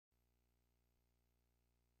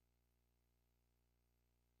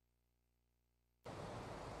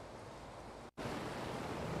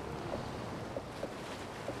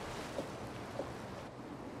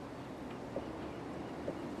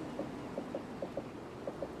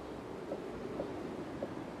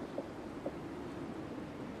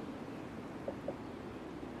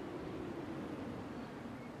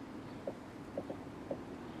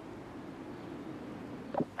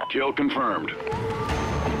Kill confirmed.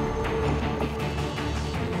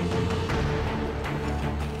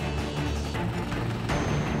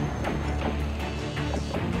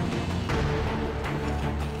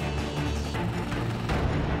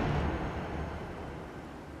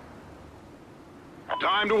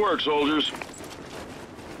 Time to work, soldiers.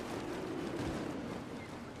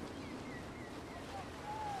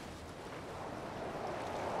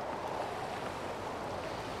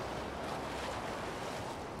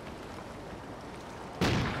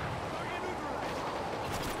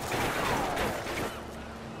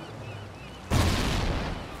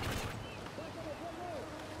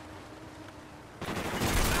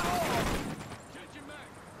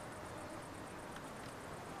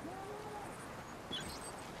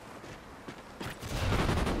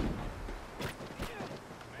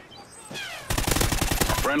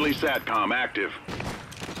 Friendly SATCOM active.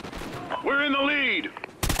 We're in the lead!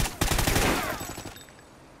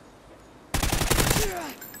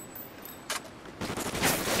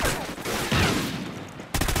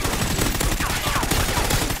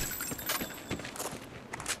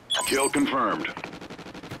 Kill confirmed.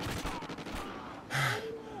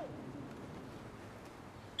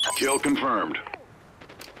 Kill confirmed.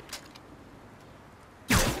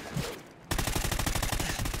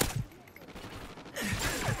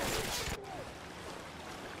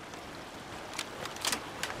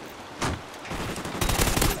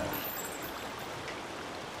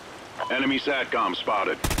 Enemy SATCOM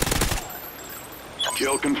spotted.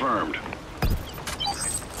 Kill confirmed.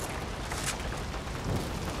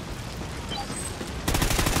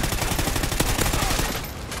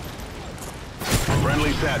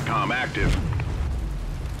 Friendly SATCOM active.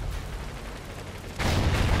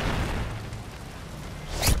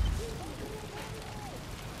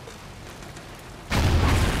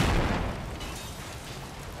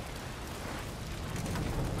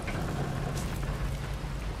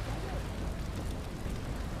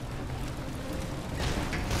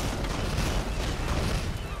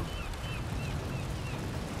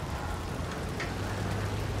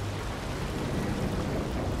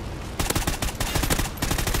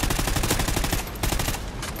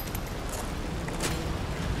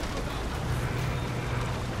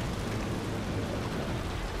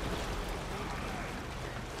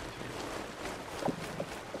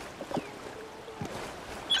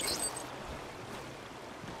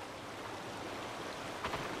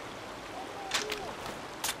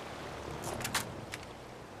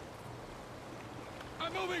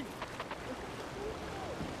 Moving!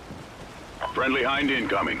 Friendly Hind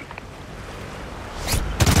incoming.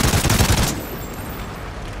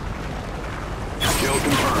 Kill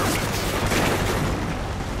confirmed.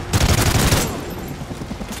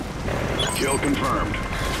 Kill confirmed.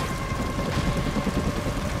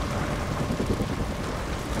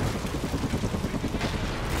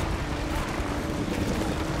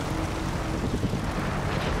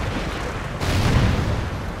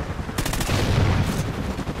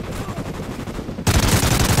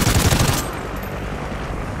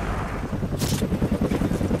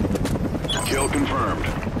 Kill confirmed.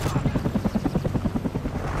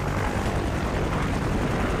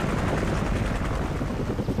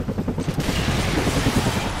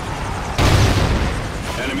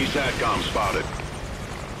 Enemy SATCOM spotted.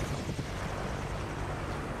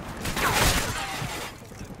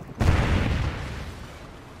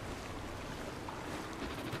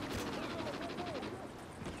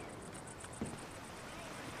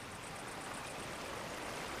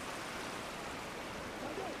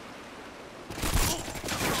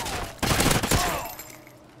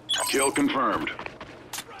 Kill confirmed.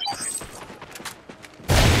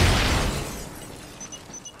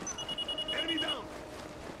 Enemy down!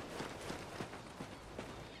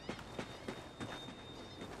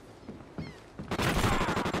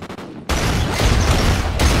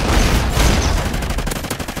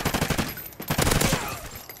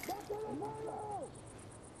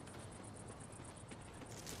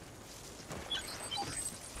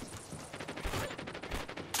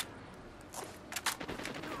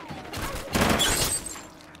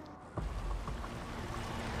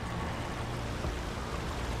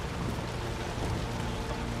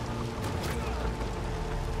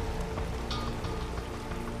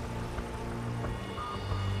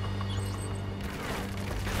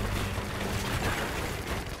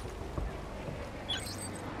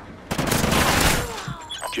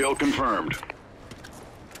 Kill confirmed.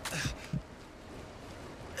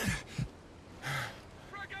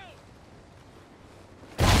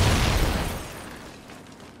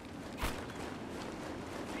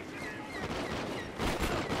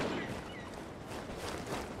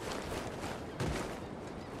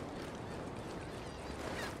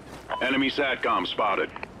 Enemy SATCOM spotted.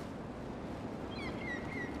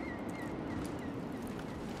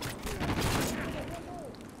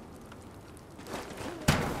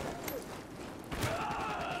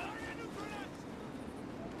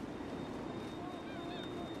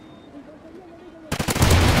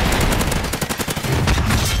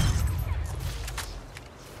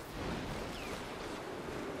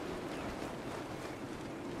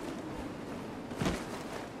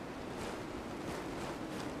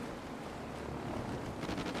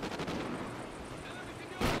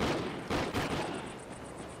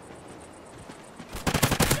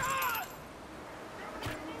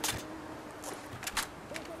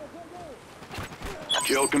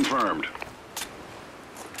 Kill confirmed.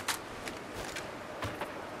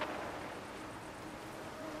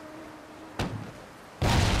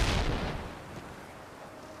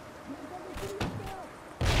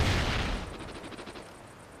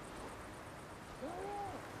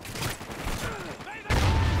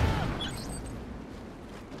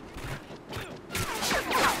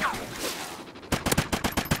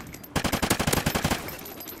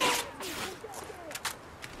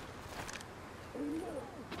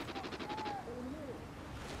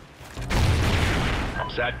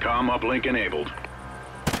 SATCOM uplink enabled.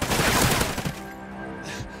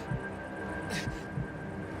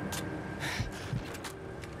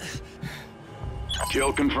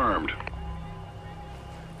 Kill confirmed.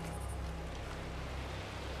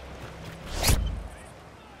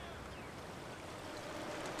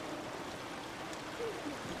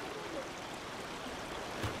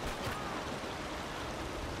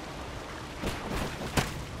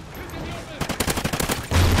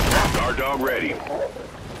 Guard dog ready.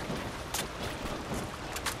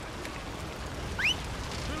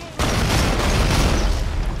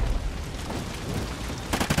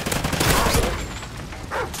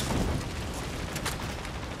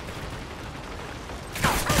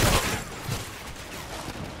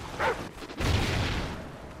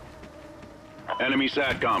 Enemy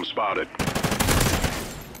SATCOM spotted.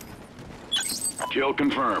 Kill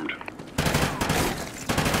confirmed.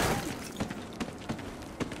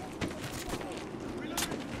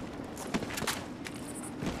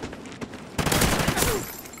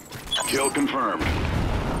 Kill confirmed.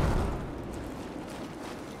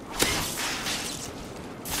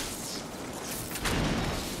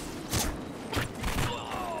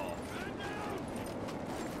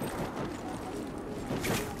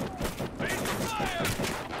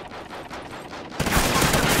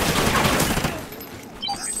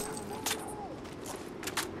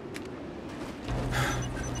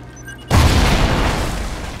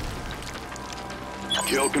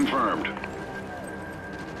 Kill confirmed.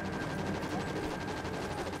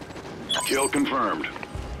 Kill confirmed.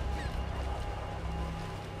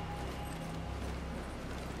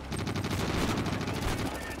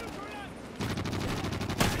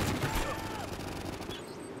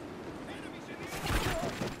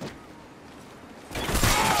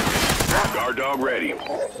 Guard dog ready.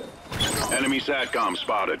 Enemy SATCOM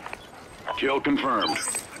spotted. Kill confirmed.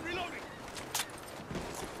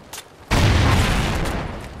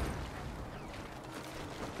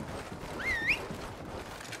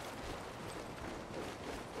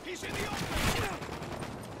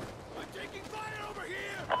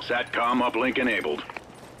 SATCOM uplink enabled.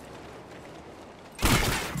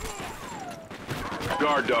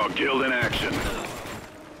 Guard dog killed in action.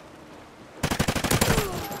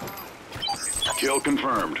 Kill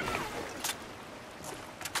confirmed.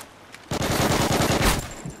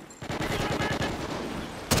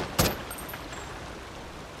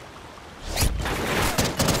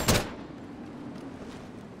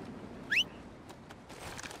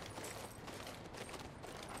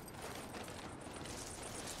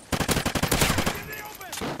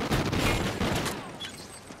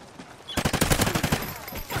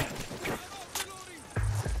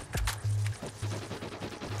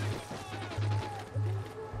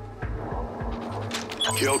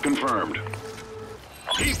 Kill confirmed.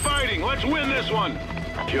 Keep fighting. Let's win this one.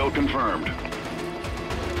 Kill confirmed.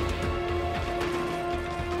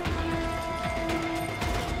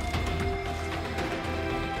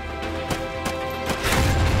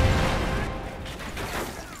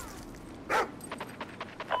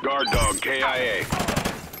 Guard dog KIA.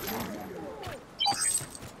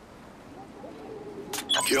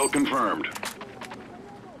 Kill confirmed.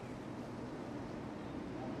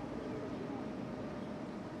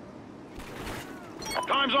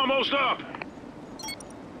 Time's almost up.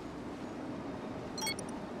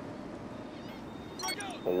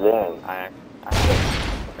 And then okay.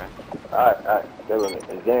 Alright, stay with me.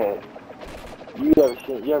 And then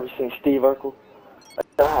you ever seen Steve Urkel?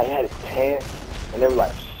 I had his pants, and they were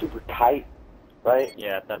like super tight, right?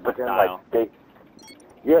 Yeah, that's my But then style. like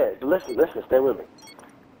yeah, listen, stay with me.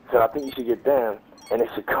 So I think you should get them, and they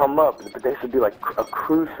should come up, but they should be like a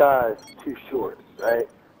crew size too short, right?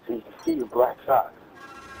 So you can see your black socks.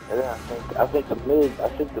 And then I think the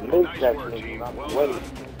mid Nice section work, is team. around Well the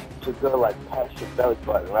waist done. should go like past your belly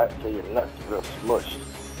button, right? So your nuts are real smushed.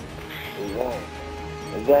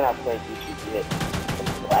 And then I think you should get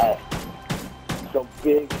some glasses,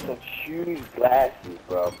 some huge glasses,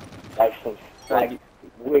 bro. Like some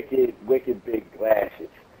wicked big glasses.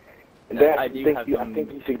 And then I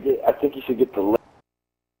think you should get the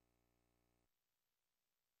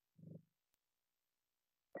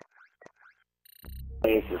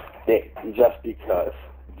laces thick,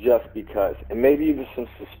 just because, and maybe even some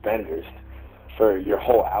suspenders for your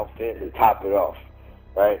whole outfit to top it off,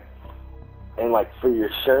 right? And like for your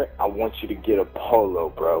shirt, I want you to get a polo,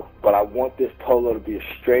 bro. But I want this polo to be a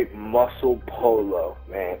straight muscle polo,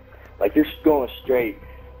 man. Like you're going straight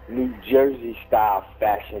New Jersey style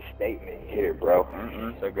fashion statement here, bro.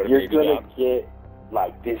 So go to You're Baby gonna Gap. get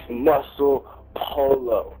like this muscle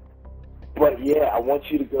polo. But yeah, I want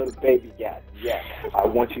you to go to Baby Gap. Yes, I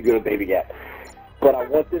want you to go to Baby Gap. But I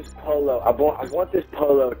want this polo. I want this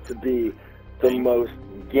polo to be the most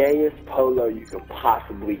gayest polo you can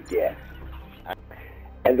possibly get.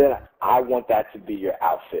 And then I want that to be your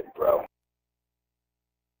outfit, bro.